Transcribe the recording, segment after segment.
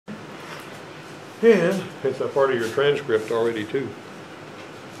And it's a part of your transcript already too.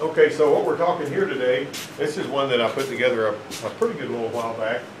 Okay, so what we're talking here today, this is one that I put together a pretty good little while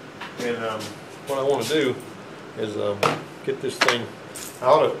back. And what I want to do is get this thing, I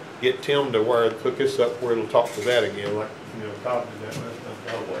ought to get Tim to hook this up where it'll talk to that again, like, you know, Todd did that last time.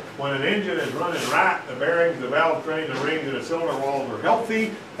 When an engine is running right, the bearings, the valve train, the rings, and the cylinder walls are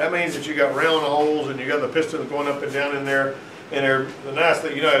healthy. That means that you got round holes and you got the pistons going up and down in there. And the nice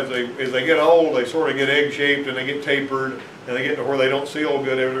thing, you know, as they get old, they sort of get egg-shaped and they get tapered and they get to where they don't seal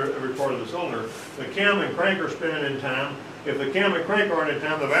good every part of the cylinder. The cam and crank are spinning in time. If the cam and crank aren't in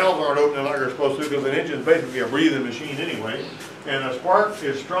time, the valves aren't opening like they're supposed to, because an engine is basically a breathing machine anyway. And the spark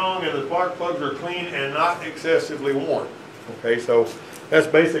is strong and the spark plugs are clean and not excessively worn. Okay, so that's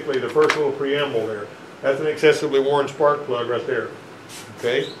basically the first little preamble there. That's an excessively worn spark plug right there.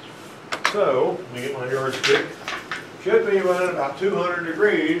 Okay, so let me get my yardstick. Should be running about 200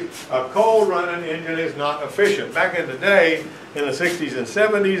 degrees. A cold running engine is not efficient. Back in the day, in the 60s and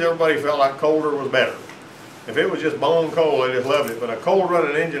 70s, everybody felt like colder was better. If it was just bone cold, they just loved it. But a cold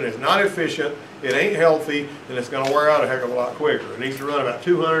running engine is not efficient, it ain't healthy, and it's going to wear out a heck of a lot quicker. It needs to run about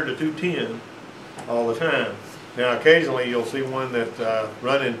 200 to 210 all the time. Now occasionally you'll see one that's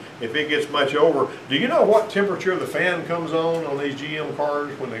running, if it gets much over, do you know what temperature the fan comes on these GM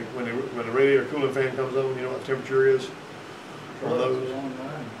cars when the radiator cooling fan comes on? You know what the temperature is on those?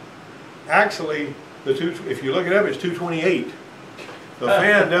 Actually, if you look it up, it's 228. The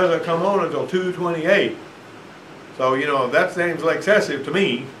fan doesn't come on until 228. So, you know, that seems like excessive to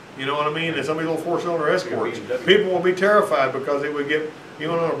me. You know what I mean? And some of these little four-cylinder Escorts, people will be terrified because it would get,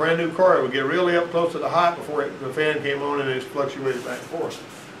 even on a brand new car, it would get really up close to the hot before the fan came on and it's fluctuated back and forth.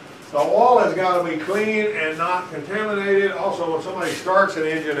 The oil has got to be clean and not contaminated. Also, when somebody starts an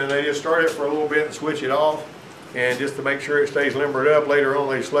engine and they just start it for a little bit and switch it off, and just to make sure it stays limbered up, later on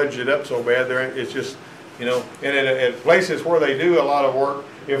they sludge it up so bad, it's just, you know, and at places where they do a lot of work,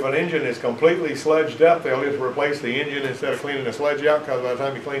 if an engine is completely sludged up, they'll just replace the engine instead of cleaning the sludge out, because by the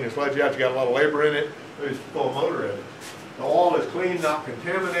time you clean the sludge out, you got a lot of labor in it, they just pull a motor in it. The oil is clean, not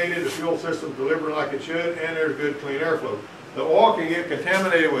contaminated, the fuel system's delivering like it should, and there's good clean airflow. The oil can get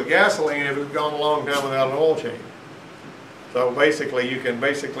contaminated with gasoline if it's gone a long time without an oil change. So basically, you can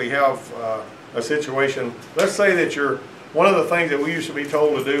basically have a situation, let's say that one of the things that we used to be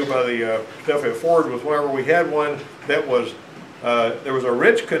told to do by the stuff at Ford was whenever we had one that was, there was a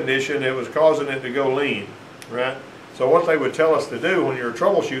rich condition that was causing it to go lean, right? So what they would tell us to do when you were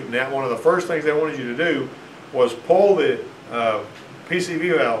troubleshooting that, one of the first things they wanted you to do was pull the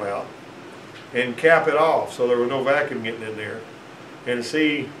PCV valve out and cap it off so there was no vacuum getting in there, and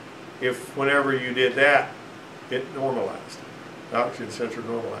see if whenever you did that, it normalized. The oxygen sensor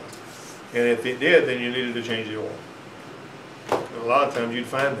normalized. And if it did, then you needed to change the oil. And a lot of times you'd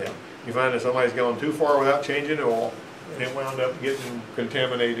find that. You find that somebody's gone too far without changing the oil, and it wound up getting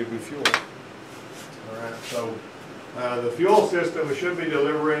contaminated with fuel. All right, so the fuel system should be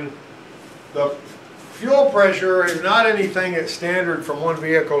delivering, the fuel pressure is not anything that's standard from one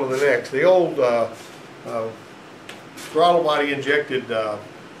vehicle to the next. The old throttle body injected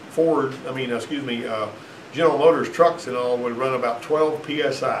General Motors trucks and all would run about 12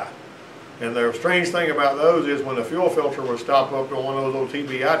 psi. And the strange thing about those is when the fuel filter was stopped up on one of those old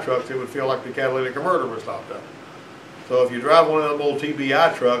TBI trucks, it would feel like the catalytic converter was stopped up. So if you drive one of them old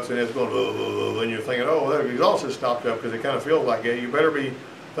TBI trucks and it's going, and you're thinking, oh, that exhaust is stopped up because it kind of feels like it, you better be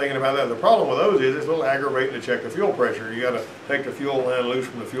thinking about that. The problem with those is it's a little aggravating to check the fuel pressure. You got to take the fuel line loose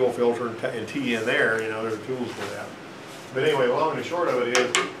from the fuel filter and tee in there. You know, there's tools for that. But anyway, long and short of it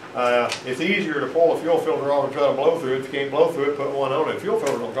is, it's easier to pull a fuel filter off and try to blow through it. If you can't blow through it, put one on it. Fuel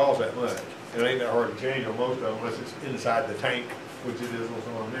filter don't cost that much. It ain't that hard to change on most of them unless it's inside the tank, which it is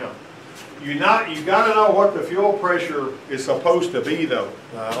on them now. You got to know what the fuel pressure is supposed to be, though.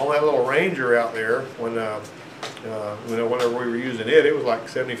 On that little Ranger out there, whenever we were using it, it was like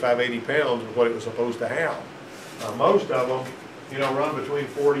 75, 80 pounds was what it was supposed to have. Most of them, run between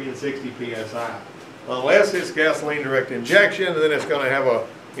 40 and 60 psi. Unless it's gasoline direct injection, then it's going to have a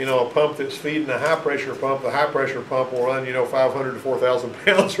pump that's feeding a high pressure pump. The high pressure pump will run 500 to 4,000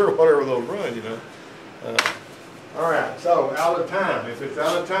 pounds or whatever those run. All right, so out of time. If it's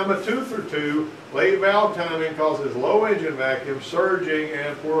out of time a tooth or two, late valve timing causes low engine vacuum, surging,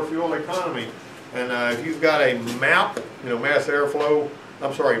 and poor fuel economy. And if you've got a MAP, manifold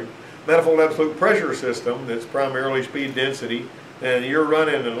absolute pressure system that's primarily speed density, and you're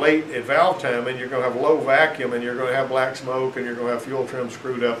running late at valve timing, you're going to have low vacuum, and you're going to have black smoke, and you're going to have fuel trim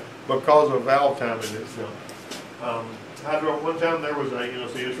screwed up because of valve timing that's done. I drove one time, there was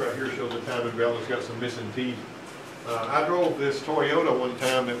see this right here shows the timing valve that's got some missing teeth. I drove this Toyota one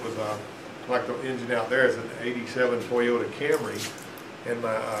time that was like the engine out there is an '87 Toyota Camry, and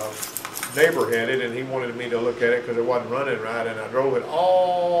my neighbor had it, and he wanted me to look at it because it wasn't running right, and I drove it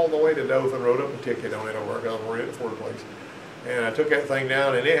all the way to Dothan, wrote up a ticket on it over because I was working at the Ford place, and I took that thing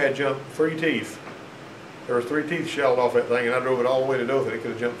down, and it had jumped 3 teeth. There was 3 teeth shelled off that thing, and I drove it all the way to Dothan. It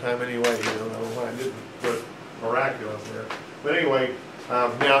could have jumped time anyway, you know, I don't know why it didn't, but miraculous there. But anyway,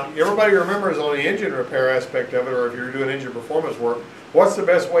 now everybody remembers on the engine repair aspect of it, or if you're doing engine performance work, what's the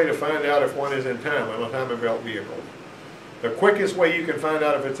best way to find out if one is in time on a timing belt vehicle? The quickest way you can find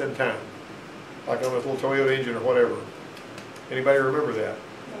out if it's in time, like on this little Toyota engine or whatever. Anybody remember that?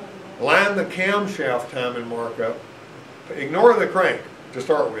 Line the camshaft timing mark up. Ignore the crank to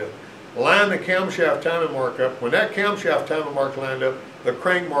start with. Line the camshaft timing mark up. When that camshaft timing mark lined up, the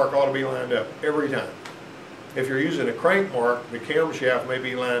crank mark ought to be lined up every time. If you're using a crank mark, the camshaft may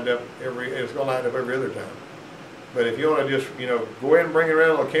be lined up it's going to line up every other time. But if you want to just, you know, go ahead and bring it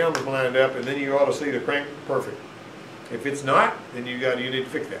around till the cam's lined up, and then you ought to see the crank perfect. If it's not, then you need to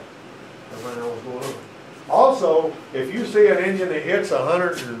fix that. Find out what's going on. Also, if you see an engine that hits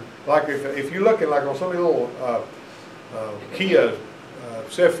 100, and like if you're looking like on some of the little Kia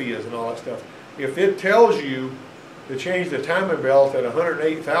Cephias and all that stuff, if it tells you to change the timing belt at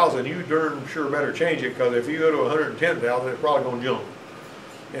 108,000, you darn sure better change it, because if you go to 110,000, it's probably going to jump.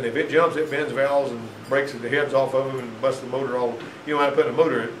 And if it jumps, it bends valves and breaks the heads off of them and busts the motor all. You don't have to put a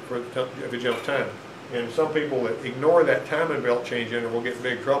motor in if it jumps time. And some people that ignore that timing belt change in it will get in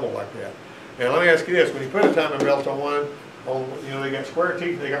big trouble like that. Now let me ask you this: when you put a timing belt on one, you know, they got square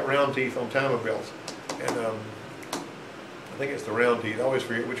teeth and they got round teeth on timing belts, and I think it's the round teeth. I always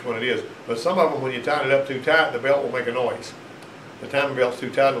forget which one it is. But some of them, when you tighten it up too tight, the belt will make a noise. The timing belt's too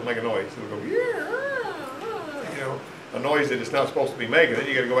tight, it'll make a noise. It'll go, yeah, you know, a noise that it's not supposed to be making. Then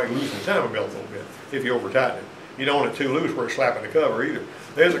you got to go back and loosen the timing belt a little bit if you over tighten it. You don't want it too loose where it's slapping the cover either.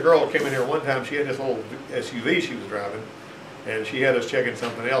 There's a girl that came in here one time. She had this little SUV she was driving, and she had us checking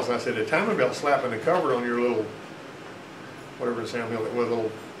something else. And I said, the timing belt slapping the cover on your little, whatever the sound bill it was, a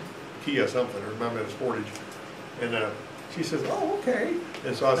little Kia something, or remember the Sportage. And she says, oh, okay.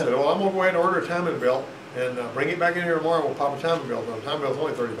 And so I said, well, I'm going to go ahead and order a timing belt and bring it back in here tomorrow. We'll pop a timing belt on. The timing belt's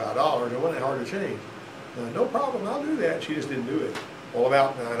only $35. It wasn't hard to change. No problem, I'll do that. She just didn't do it. Well,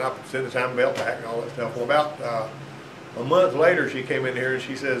 and I sent the timing belt back and all that stuff. Well, about a month later, she came in here and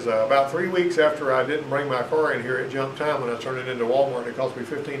she says, about 3 weeks after I didn't bring my car in here, it jumped time when I turned it into Walmart. It cost me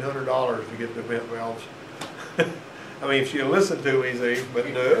 $1,500 to get the vent valves. I mean, if she'd listened to me, see, but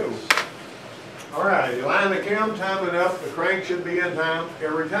no. All right, you line the cam timing up, the crank should be in time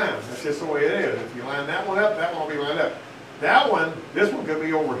every time. That's just the way it is. If you line that one up, that one will be lined up. That one, this one could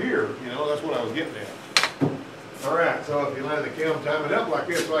be over here. You know, that's what I was getting at. All right, so if you line the cam timing up like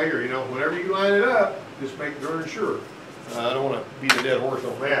this right here, you know, whenever you line it up, just make darn sure. I don't want to beat a dead horse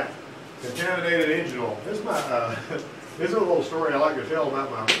on that. Contaminated engine oil. This is this is a little story I like to tell about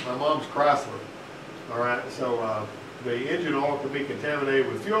my mom's Chrysler. All right, so the engine oil can be contaminated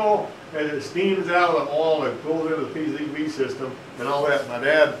with fuel as it steams out of the oil and pulls into the PZV system and all that. My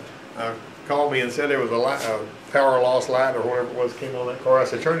dad called me and said there was a power loss light or whatever it was came on that car. I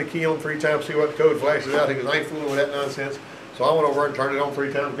said, turn the key on 3 times, see what the code flashes out. He goes, I ain't fooling with that nonsense. So I went over and turned it on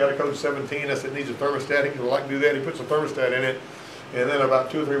 3 times, got a code 17. I said, it needs a thermostat. He goes, well, I can do that. He puts a thermostat in it. And then about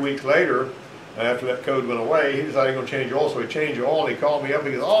 2 or 3 weeks later, after that code went away, he decided he was going to change oil. So he changed the oil and he called me up.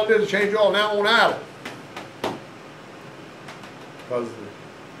 He goes, all it did is change oil, now I'm on idle. Because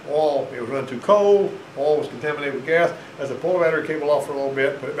the oil, it was running too cold, oil was contaminated with gas. I said, pull the battery cable off for a little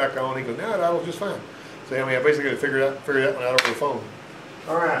bit, put it back on. He goes, now it idles just fine. So I mean, I basically figured that one out over the phone.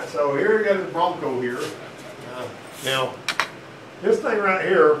 All right, so here we got the Bronco here. Now, this thing right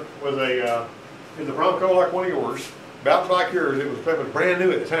here was is a Bronco like one of yours, about like yours. It was brand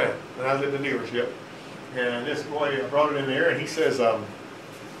new at the time when I was at the dealership. And this boy brought it in there, and he says, I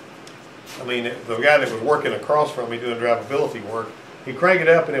mean, the guy that was working across from me doing drivability work, he'd crank it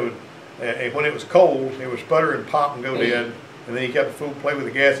up, and it would, when it was cold, it would sputter and pop and go dead. And then he kept the fool play with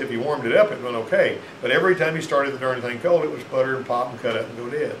the gas. If you warmed it up, it went okay. But every time you started the darn thing cold, it would sputter and pop and cut up and go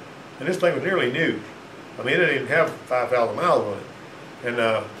dead. And this thing was nearly new. I mean, it didn't even have 5,000 miles on it.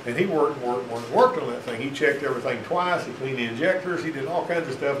 And he worked on that thing. He checked everything twice. He cleaned the injectors. He did all kinds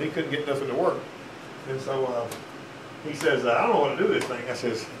of stuff. And he couldn't get nothing to work. And so he says, I don't know what to do with this thing. I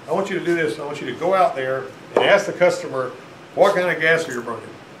says, I want you to do this. I want you to go out there and ask the customer what kind of gas are you burning.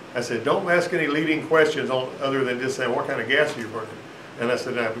 I said, don't ask any leading questions other than just saying, what kind of gas are you burning? And I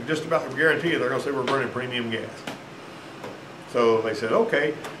said, I just about guarantee you they're going to say we're burning premium gas. So they said,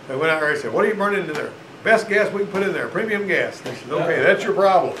 okay. They went out there and said, what are you burning in there? Best gas we can put in there, premium gas. They said, okay, that's your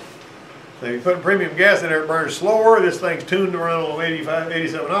problem. So if you put premium gas in there, it burns slower. This thing's tuned to run on 85,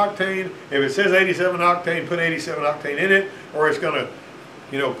 87 octane. If it says 87 octane, put 87 octane in it, or it's going to,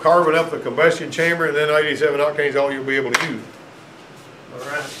 you know, carbon up the combustion chamber, and then 87 octane is all you'll be able to use. All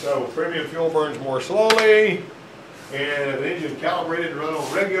right, so premium fuel burns more slowly, and if the engine's calibrated to run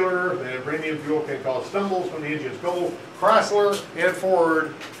on regular, then premium fuel can cause stumbles when the engine's cold. Chrysler and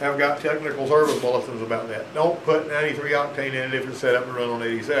Ford have got technical service bulletins about that. Don't put 93 octane in it if it's set up to run on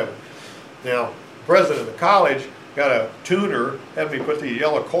 87. Now, the president of the college got a tuner, had me put these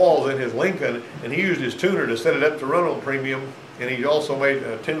yellow coils in his Lincoln, and he used his tuner to set it up to run on premium, and he also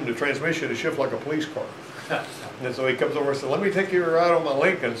tuned the transmission to shift like a police car. And so he comes over and says, "Let me take you a ride on my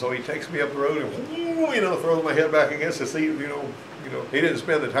Lincoln." So he takes me up the road and, you know, throws my head back against the seat. You know, he didn't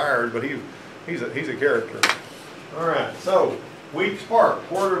spin the tires, but he's a character. All right, so weak spark,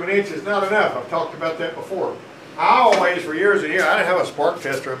 1/4 of an inch is not enough. I've talked about that before. I always, for years and years, I didn't have a spark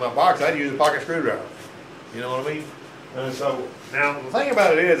tester in my box. I'd use a pocket screwdriver. You know what I mean? And so now the thing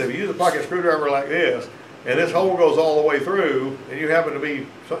about it is, if you use a pocket screwdriver like this, and this hole goes all the way through, and you happen to be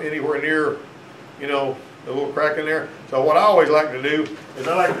anywhere near, you know, the little crack in there. So what I always like to do is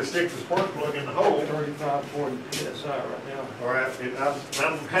I like to stick the spark plug in the hole. 35, 40 PSI right now. All right,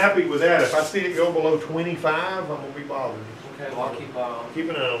 I'm happy with that. If I see it go below 25, I'm going to be bothered. Okay, well, I'll keep on. Keep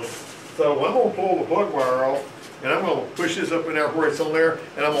an eye on it. So I'm going to pull the plug wire off, and I'm going to push this up in there where it's on there,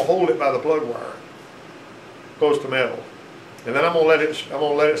 and I'm going to hold it by the plug wire, close to metal. And then I'm going to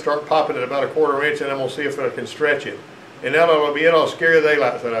let it start popping at about 1/4 inch, and I'm going to see if I can stretch it. And it'll scare the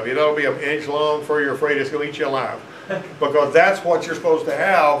daylights out of you. It'll be an inch long before you're afraid it's going to eat you alive. Because that's what you're supposed to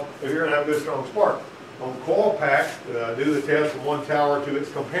have if you're going to have a good strong spark. On coil pack, do the test from one tower to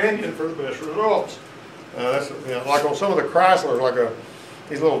its companion for the best results. That's, you know, like on some of the Chryslers, like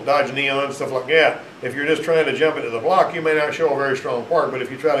these little Dodge Neons, stuff like that. If you're just trying to jump it to the block, you may not show a very strong spark. But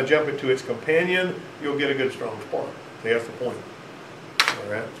if you try to jump it to its companion, you'll get a good strong spark. See, that's the point.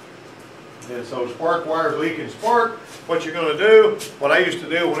 All right. And so spark wires leaking spark, what you're going to do, what I used to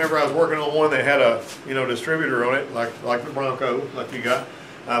do whenever I was working on one that had a, you know, distributor on it, like the Bronco, like you got,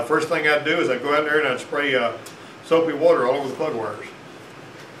 first thing I'd do is I'd go out there and I'd spray soapy water all over the plug wires.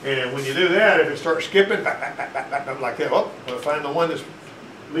 And when you do that, if it starts skipping, like that, I'll find the one that's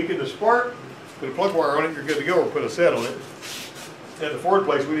leaking the spark, put a plug wire on it, you're good to go, or put a set on it. At the Ford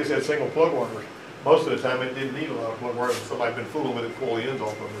place, we just had single plug wires. Most of the time, it didn't need a lot of plug wires, and somebody'd been fooling with it, pull the ends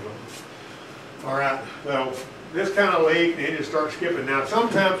off of it. All right, so this kind of leak, and it just starts skipping. Now,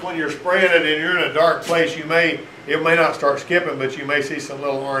 sometimes when you're spraying it and you're in a dark place, it may not start skipping, but you may see some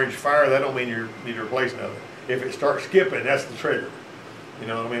little orange fire. That don't mean you need to replace nothing. If it starts skipping, that's the trigger. You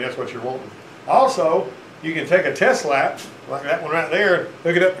know what I mean? That's what you're wanting. Also, you can take a test lap, like that one right there,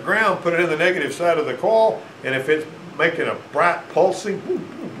 hook it up to the ground, put it in the negative side of the coil, and if it's making a bright pulsing,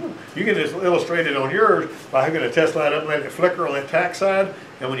 you can just illustrate it on yours by hooking a test light up and letting it flicker on that tack side,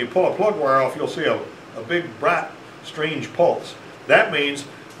 and when you pull a plug wire off, you'll see a big, bright, strange pulse. That means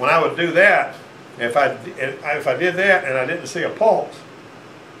when I would do that, if I did that and I didn't see a pulse,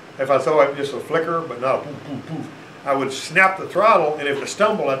 if I saw it just a flicker but not a poof, poof, poof, I would snap the throttle, and if it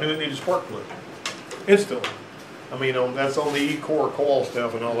stumbled, I knew it needed a spark plug instantly. I mean, that's on the E-core coil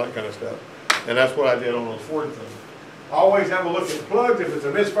stuff and all that kind of stuff. And that's what I did on those Ford things. Always have a look at the plugs. If it's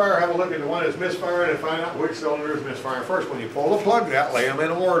a misfire, have a look at the one that's misfiring and find out which cylinder is misfiring first. When you pull the plugs out, lay them in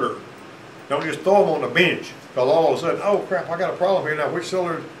order. Don't just throw them on the bench, because all of a sudden, oh crap, I got a problem here now. Which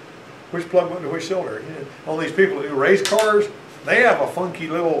cylinder, which plug went to which cylinder? You know, on these people that do race cars, they have a funky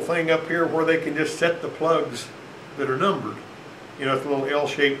little thing up here where they can just set the plugs that are numbered. You know, it's a little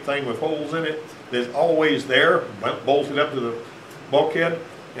L-shaped thing with holes in it that's always there, bolted up to the bulkhead.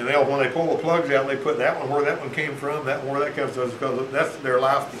 And when they pull the plugs out, they put that one where that one came from, that one where that comes from, because that's their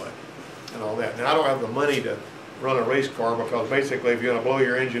lifeblood and all that. Now, I don't have the money to run a race car, because basically if you're going to blow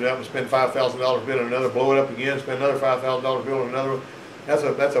your engine up and spend $5,000 building another, blow it up again, spend another $5,000 building another one,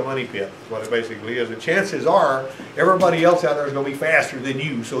 that's a money pit. That's what it basically is. And chances are, everybody else out there is going to be faster than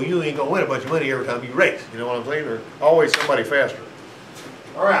you, so you ain't going to win a bunch of money every time you race. You know what I'm saying? There's always somebody faster.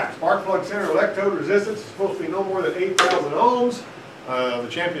 All right, spark plug center electrode resistance is supposed to be no more than 8,000 ohms. The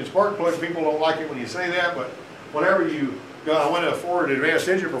Champion spark plug, people don't like it when you say that, but whenever you go, I went to a Ford Advanced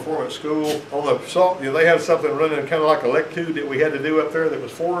Engine Performance School on the salt, you know, they had something running kind of like a lectude that we had to do up there that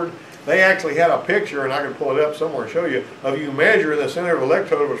was Ford. They actually had a picture, and I can pull it up somewhere and show you, of you measuring the center of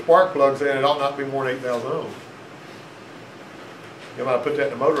electrode of a spark plug, saying it ought not be more than 8,000 ohms. If I put that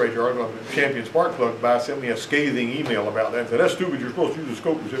in the motor age article, the Champion spark plug guy sent me a scathing email about that and said, that's stupid, you're supposed to use a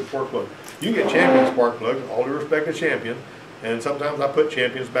scope to hit spark plug. You can get Champion spark plugs, all due respect to Champion, And sometimes I put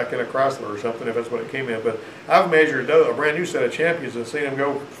Champions back in a Chrysler or something if that's what it came in. But I've measured a brand new set of Champions and seen them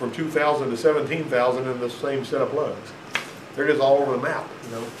go from 2,000 to 17,000 in the same set of plugs. They're just all over the map,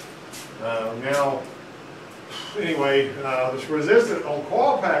 you know. Now, anyway, this resistant on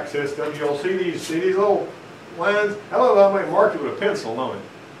coil pack system, you'll see these little lines. Hello, I might mark it with a pencil, don't it?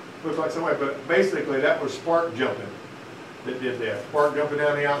 Looks like somebody, but basically that was spark jumping that did that. Spark jumping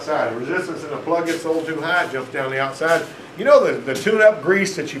down the outside. The resistance in the plug gets a little too high, it jumps down the outside. You know the tune-up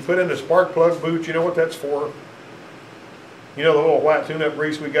grease that you put in the spark plug boot, you know what that's for? You know the little white tune-up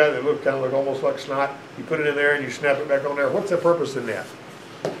grease we got that kind of look almost like snot? You put it in there and you snap it back on there. What's the purpose in that?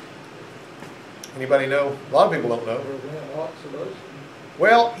 Anybody know? A lot of people don't know.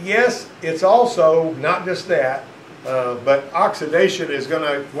 Well, yes, it's also not just that, but oxidation is going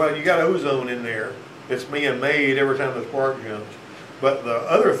to, well, you got ozone in there. It's being made every time the spark jumps. But the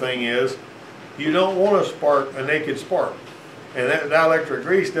other thing is, you don't want a naked spark. And that dielectric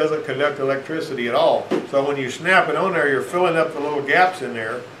grease doesn't conduct electricity at all. So when you snap it on there, you're filling up the little gaps in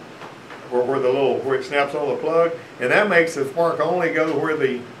there, where it snaps on the plug, and that makes the spark only go where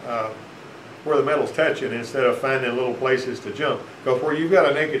the metal's touching instead of finding little places to jump. Because where you've got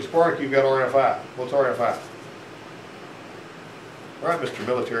a naked spark, you've got RFI. What's RFI? All right, Mr.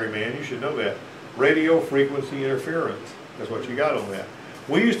 Military Man, you should know that. Radio frequency interference. That's what you got on that.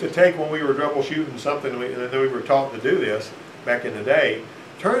 We used to take, when we were troubleshooting something, and then we were taught to do this back in the day,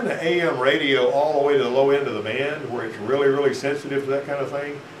 turn the AM radio all the way to the low end of the band where it's really, really sensitive to that kind of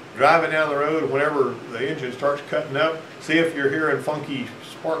thing. Driving down the road, whenever the engine starts cutting up, see if you're hearing funky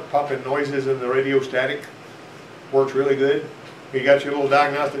spark popping noises in the radio static. Works really good. You got your little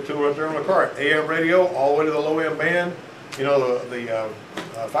diagnostic tool right there on the cart. AM radio all the way to the low end band. You know, the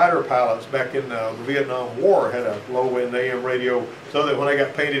fighter pilots back in the Vietnam War had a low-end AM radio so that when they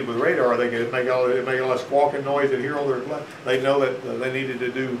got painted with radar, they could make all that squawking noise they'd hear on their, they know that they needed to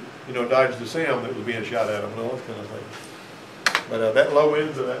do, you know, dodge the sound that was being shot at them and all that kind of thing. But that low end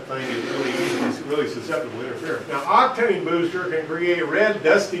of that thing is really easy, really susceptible to interference. Now, octane booster can create red,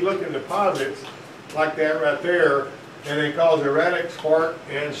 dusty-looking deposits like that right there, and they cause erratic spark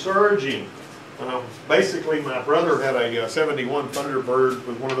and surging. Basically, my brother had a 71 Thunderbird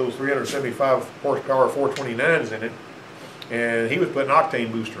with one of those 375 horsepower 429s in it, and he was putting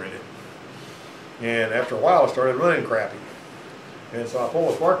octane booster in it. And after a while, it started running crappy. And so I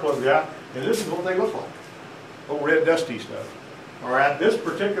pulled the spark plugs out, and this is what they look like. Little red dusty stuff. All right, this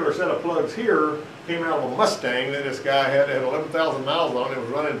particular set of plugs here came out of a Mustang that this guy had 11,000 miles on. It was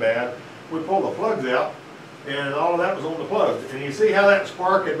running bad. We pulled the plugs out, and all of that was on the plugs. And you see how that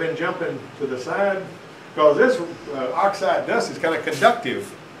spark had been jumping to the side? Because this oxide dust is kind of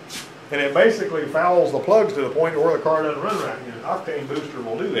conductive, and it basically fouls the plugs to the point where the car doesn't run right. And an octane booster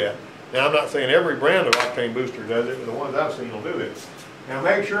will do that. Now, I'm not saying every brand of octane booster does it, but the ones I've seen will do it. Now,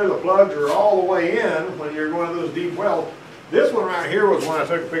 make sure the plugs are all the way in when you're going to those deep wells. This one right here was one I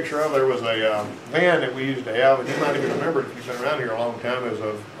took a picture of. There was a van that we used to have, and you might even remember it if you've been around here a long time. It was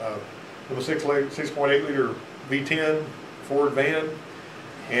a 6.8 liter V10 Ford van,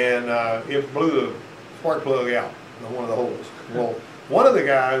 and it blew the spark plug out in one of the holes. Well, one of the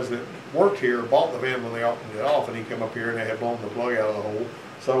guys that worked here bought the van when they opened it off, and he came up here and they had blown the plug out of the hole.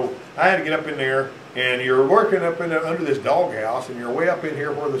 So I had to get up in there, and you're working up in there under this doghouse, and you're way up in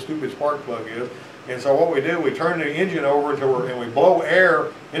here where the stupid spark plug is. And so what we do, we turn the engine over and we blow air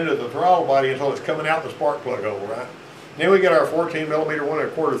into the throttle body until it's coming out the spark plug hole, right? Then we get our 14 millimeter 1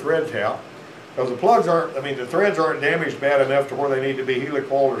 1/4 thread tap, because the plugs aren't, the threads aren't damaged bad enough to where they need to be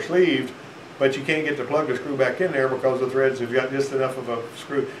helicoiled or sleeved, but you can't get the plug to screw back in there because the threads have got just enough of a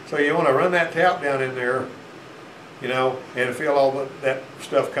screw. So you want to run that tap down in there, you know, and feel all that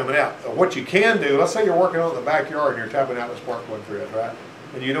stuff coming out. What you can do, let's say you're working on the backyard and you're tapping out the spark plug thread, right?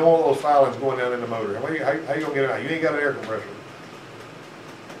 And you don't want those filings going down in the motor. How you going to get it out? You ain't got an air compressor.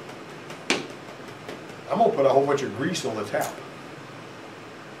 I'm going to put a whole bunch of grease on the tap.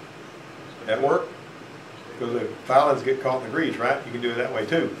 That work? Because the filings get caught in the grease, right? You can do it that way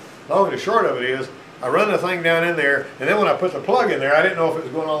too. Long and the short of it is, I run the thing down in there, and then when I put the plug in there, I didn't know if it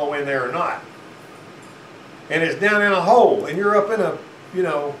was going all the way in there or not. And it's down in a hole, and you're up in a, you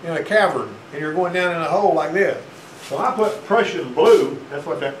know, in a cavern, and you're going down in a hole like this. So I put Prussian blue. That's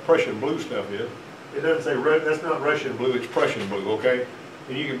what that Prussian blue stuff is. It doesn't say red. That's not Russian blue. It's Prussian blue. Okay,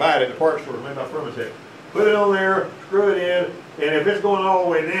 and you can buy it at the parts store made by Permatech. Put it on there, screw it in, and if it's going all the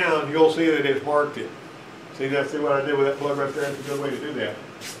way down, you'll see that it's marked it. See what I did with that plug right there? That's a good way to do that.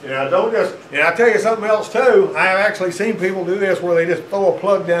 And I don't just. And I tell you something else too. I have actually seen people do this where they just throw a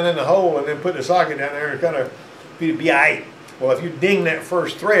plug down in the hole and then put the socket down there and kind of be aight. Well, if you ding that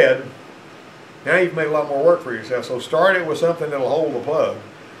first thread, Now you've made a lot more work for yourself. So start it with something that'll hold the plug.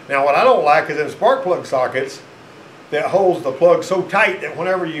 Now what I don't like is in spark plug sockets that holds the plug so tight that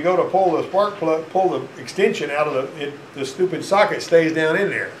whenever you go to pull the spark plug, pull the extension out of the stupid socket stays down in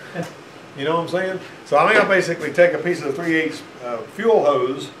there. You know what I'm saying? So I mean, I basically take a piece of the 3/8 fuel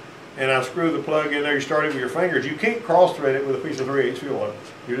hose and I screw the plug in there. You start it with your fingers. You can't cross thread it with a piece of 3/8 fuel hose.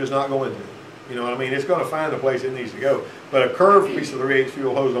 You're just not going to. You know what I mean? It's going to find the place it needs to go. But a curved piece of 3/8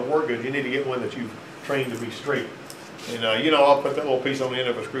 fuel hose don't work good. You need to get one that you've trained to be straight. And you know, I'll put that little piece on the end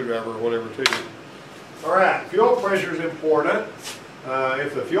of a screwdriver or whatever too. All right, fuel pressure is important.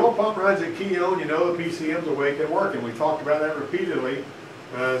 If the fuel pump runs at key on, you know the PCM's awake and working. We talked about that repeatedly.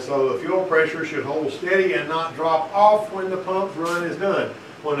 So the fuel pressure should hold steady and not drop off when the pump's run is done.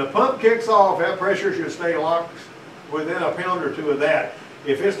 When the pump kicks off, that pressure should stay locked within a pound or two of that.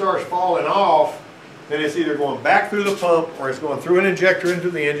 If it starts falling off, then it's either going back through the pump or it's going through an injector into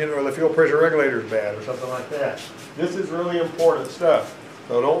the engine or the fuel pressure regulator is bad or something like that. This is really important stuff,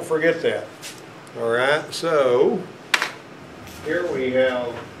 so don't forget that. All right, so here we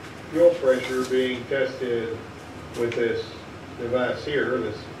have fuel pressure being tested with this device here,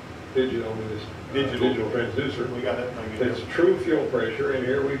 this digital transducer. We got it. It's true fuel pressure, and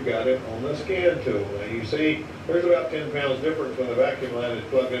here we've got it on the scan tool. And you see, there's about 10 pounds difference when the vacuum line is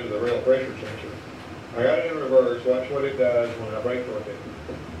plugged into the rail pressure sensor. I got it in reverse. Watch what it does when I brake torque it.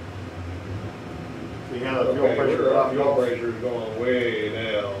 See how the fuel pressure is going way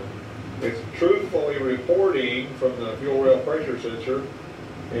down. It's truthfully reporting from the fuel rail pressure sensor,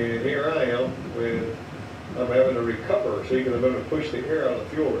 and here I am with I'm having to recover, so you can able to push the air out of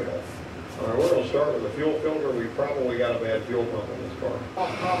the fuel rail. All right, we're going to start with the fuel filter. We probably got a bad fuel pump in this car.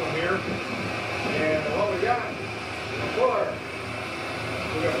 Problem here, and what we got is a puller.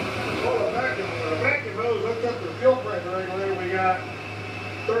 We got a puller vacuum. When the vacuum hose hooked up to the fuel pressure regulator, we got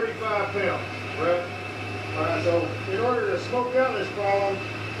 35 pounds, right? All right, so in order to smoke out this problem,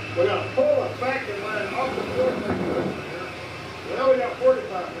 we're going to pull the vacuum line off the fuel pressure. Well, we got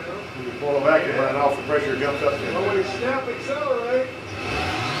 45 pounds. You pull the vacuum line off, the pressure jumps up. When we snap accelerate,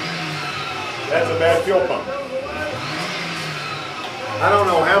 that's a bad fuel pump. I don't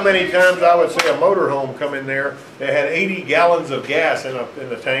know how many times I would see a motorhome come in there that had 80 gallons of gas in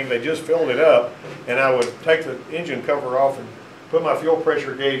the tank. They just filled it up, and I would take the engine cover off and put my fuel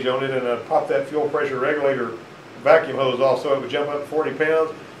pressure gauge on it, and I'd pop that fuel pressure regulator vacuum hose off so it would jump up to 40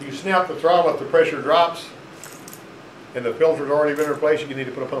 pounds. You snap the throttle if the pressure drops, and the filter's already been replaced, you need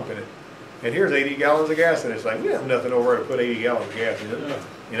to put a pump in it. And here's 80 gallons of gas, and it's like, we have nothing over to put 80 gallons of gas in it. Yeah.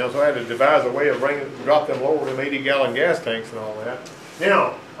 You know, so I had to devise a way of drop them lower than 80-gallon gas tanks and all that.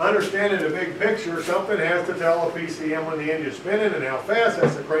 Now, understanding the big picture, something has to tell the PCM when the engine's spinning and how fast.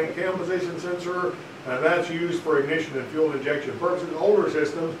 That's the crank cam position sensor, and that's used for ignition and fuel injection purposes. Older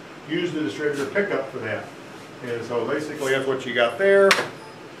systems use the distributor pickup for that. And so basically that's what you got there.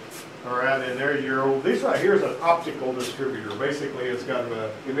 All right, and there's your, this right here is an optical distributor. Basically, it's got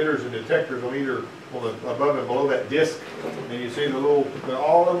emitters and detectors on either, on the above and below that disc. And you see the little,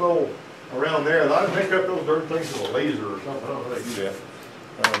 all the little around there. I pick up those dirt things with a laser or something. I don't know how they do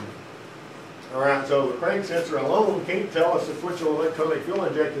that. All right, so the crank sensor alone can't tell us if which electronic fuel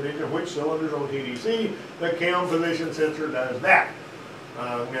injection engine, which cylinders on TDC. The cam position sensor does that.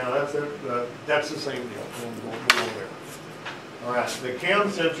 Now that's the same deal. We'll go there. All right, the cam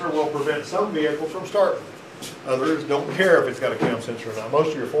sensor will prevent some vehicles from starting. Others don't care if it's got a cam sensor or not.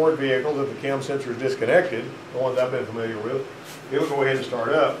 Most of your Ford vehicles, if the cam sensor is disconnected, the ones I've been familiar with, it will go ahead and start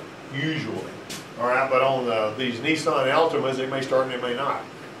up, usually. All right, but on these Nissan Altimas, they may start and they may not.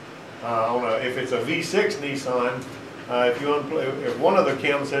 If it's a V6 Nissan, if one of the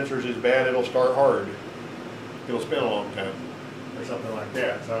cam sensors is bad, it'll start hard. It'll spin a long time, or something like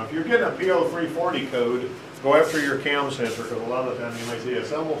that. So if you're getting a P0340 code, go after your cam sensor, because a lot of the time you may see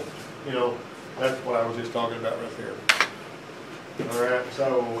it's almost, you know, that's what I was just talking about right there. All right,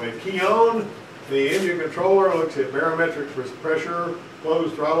 so at key on, the engine controller looks at barometric pressure,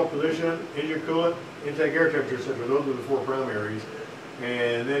 closed throttle position, engine coolant, intake air temperature sensor. Those are the four primaries.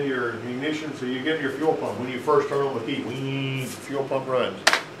 And then your ignition, so you get your fuel pump. When you first turn on the key, the fuel pump runs.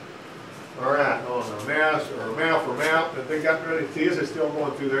 All right, on the map, that they got ready. See, this is still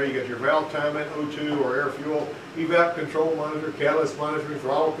going through there. You got your valve timing, O2 or air fuel, evap control monitor, catalyst monitoring,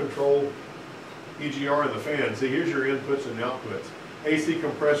 throttle control, EGR, and the fan. See, here's your inputs and outputs. AC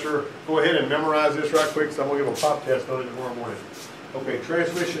compressor. Go ahead and memorize this right quick, so I'm going to give a pop test on it tomorrow morning. Okay,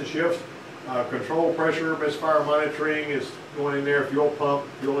 transmission shifts, control pressure, misfire monitoring is going in there, fuel pump,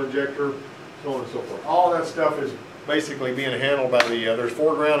 fuel injector, so on and so forth. All that stuff is basically being handled by the, there's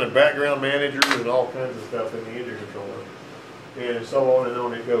foreground and background managers and all kinds of stuff in the engine controller. and so on and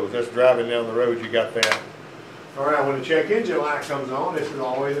on it goes. That's driving down the road, you got that. All right, when the check engine light comes on, this is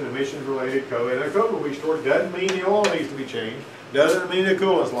always an emissions-related code, and the code will be stored. Doesn't mean the oil needs to be changed. Doesn't mean the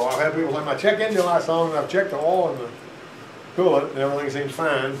coolant's low. I've had people say, my check engine light's on, and I've checked the oil and the coolant, and everything seems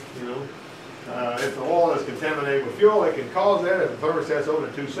fine, you know. If the oil is contaminated with fuel, it can cause that. If the thermostat's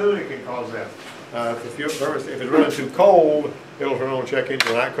open too soon, it can cause that. If the fuel thermostat, if it's running too cold, it'll turn on check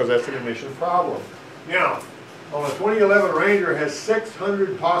engine light because that's an emission problem. Now, on a 2011 Ranger, it has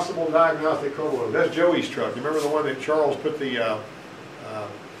 600 possible diagnostic codes. That's Joey's truck. You remember the one that Charles put the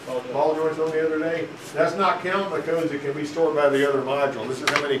ball joints on the other day? That's not counting the codes that can be stored by the other module. This is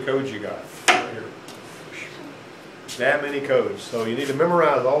how many codes you got right here. That many codes. So you need to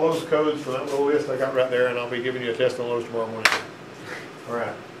memorize all those codes from that little list I got right there, and I'll be giving you a test on those tomorrow morning. All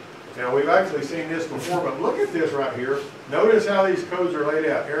right. Now we've actually seen this before, but look at this right here. Notice how these codes are laid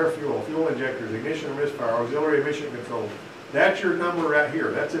out. Air, fuel, fuel injectors, ignition or misfire, auxiliary emission control. That's your number right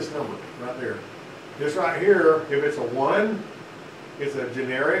here. That's this number right there. This right here, if it's a 1, it's a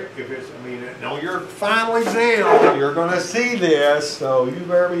generic. If it's, I mean, on your final exam, you're going to see this, so you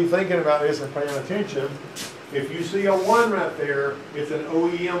better be thinking about this and paying attention. If you see a 1 right there, it's an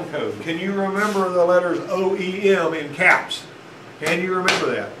OEM code. Can you remember the letters OEM in caps? Can you remember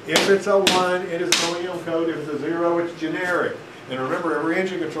that? If it's a 1, it is an OEM code. If it's a 0, it's generic. And remember, every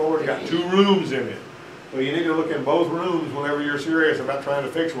engine controller's got 2 rooms in it. So you need to look in both rooms whenever you're serious about trying to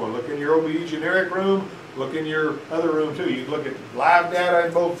fix one. Look in your OBE generic room, look in your other room too. You can look at live data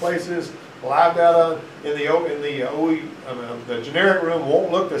in both places. Live data in the generic room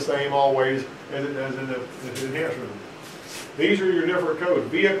won't look the same always as it does in the enhanced room. These are your different codes: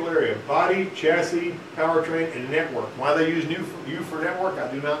 vehicle area, body, chassis, powertrain, and network. Why they use U for network, I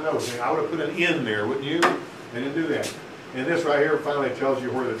do not know. I would have put an N there, wouldn't you? They didn't do that. And this right here finally tells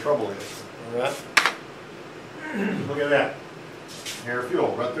you where the trouble is. All right. Look at that. Air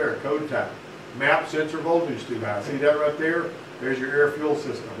fuel right there, code type. Map sensor voltage too high. See that right there? There's your air fuel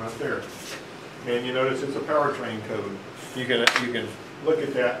system right there. And you notice it's a powertrain code. You can look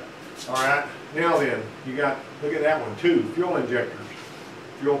at that. All right. Now then, you got, look at that one too. Fuel injectors,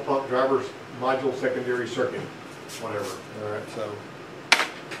 fuel pump, driver's module, secondary circuit, whatever. All right. So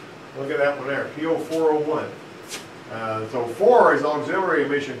look at that one there. PO 401. So 4 is auxiliary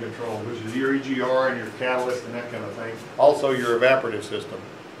emission control, which is your EGR and your catalyst and that kind of thing. Also your evaporative system.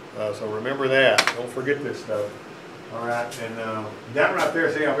 So remember that. Don't forget this stuff. All right, and that right there,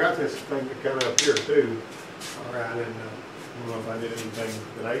 see, I've got this thing coming up here too. All right, and I don't know if I did anything.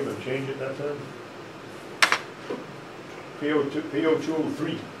 Did I even change it that time?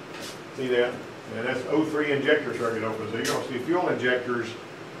 PO203. See that? And that's O3 injector circuit open. So you're going to see fuel injectors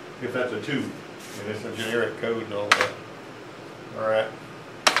if that's a 2. And it's a generic code and all that. All right.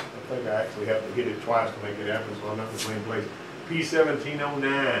 I think I actually have to hit it twice to make it happen, so I'm not in the same place.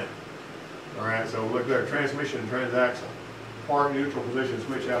 P1709. All right, so look there, transmission, transaxle, park, neutral position,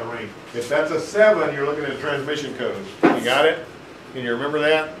 switch out of range. If that's a 7, you're looking at transmission code. You got it? Can you remember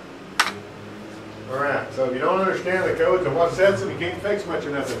that? All right, so if you don't understand the codes and what sets them, you can't fix much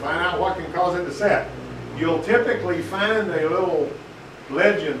of nothing. Find out what can cause it to set. You'll typically find a little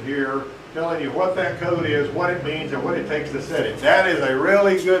legend here telling you what that code is, what it means, and what it takes to set it. That is a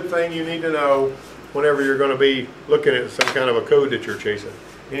really good thing you need to know whenever you're going to be looking at some kind of a code that you're chasing.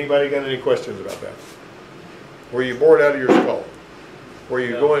 Anybody got any questions about that? Were you bored out of your skull? Were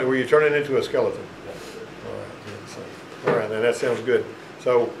you going? Were you turning into a skeleton? All right, then that sounds good.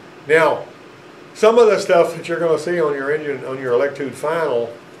 So now, some of the stuff that you're going to see on your engine, on your electude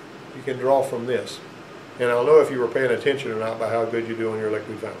final, you can draw from this. And I'll know if you were paying attention or not by how good you do on your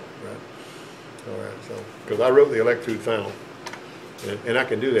electude final, right? All right, so because I wrote the electude final, and I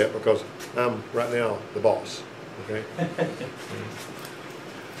can do that because I'm right now the boss. Okay.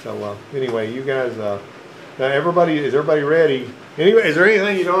 So anyway, you guys, now is everybody ready? Anyway, is there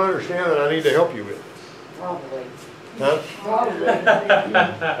anything you don't understand that I need to help you with? Probably. Huh? Probably.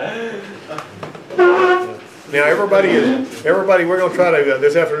 Now everybody, we're going to try to,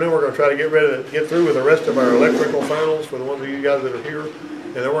 this afternoon we're going to try to get through with the rest of our electrical finals for the ones of you guys that are here.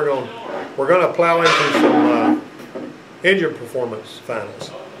 And then we're going to plow into some engine performance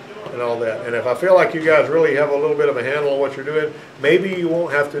finals and all that. And if I feel like you guys really have a little bit of a handle on what you're doing, maybe you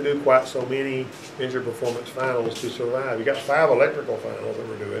won't have to do quite so many engine performance finals to survive. You got 5 electrical finals that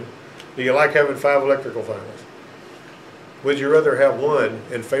we're doing. Do you like having 5 electrical finals? Would you rather have 1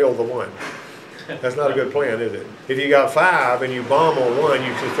 and fail the 1? That's not a good plan, is it? If you got 5 and you bomb on 1,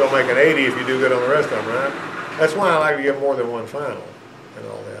 you can still make an 80 if you do good on the rest of them, right? That's why I like to get more than 1 final and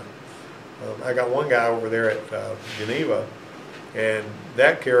all that. I got one guy over there at Geneva, and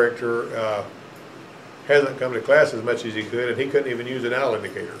that character hasn't come to class as much as he could, and he couldn't even use an dial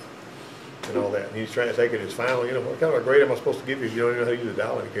indicator and all that. And he's trying to take it his final, you know, what kind of a grade am I supposed to give you if you don't even know how to use a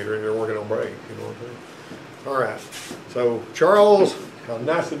dial indicator and you're working on brake, you know what I'm saying? All right, so Charles, how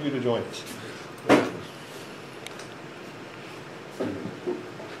nice of you to join us.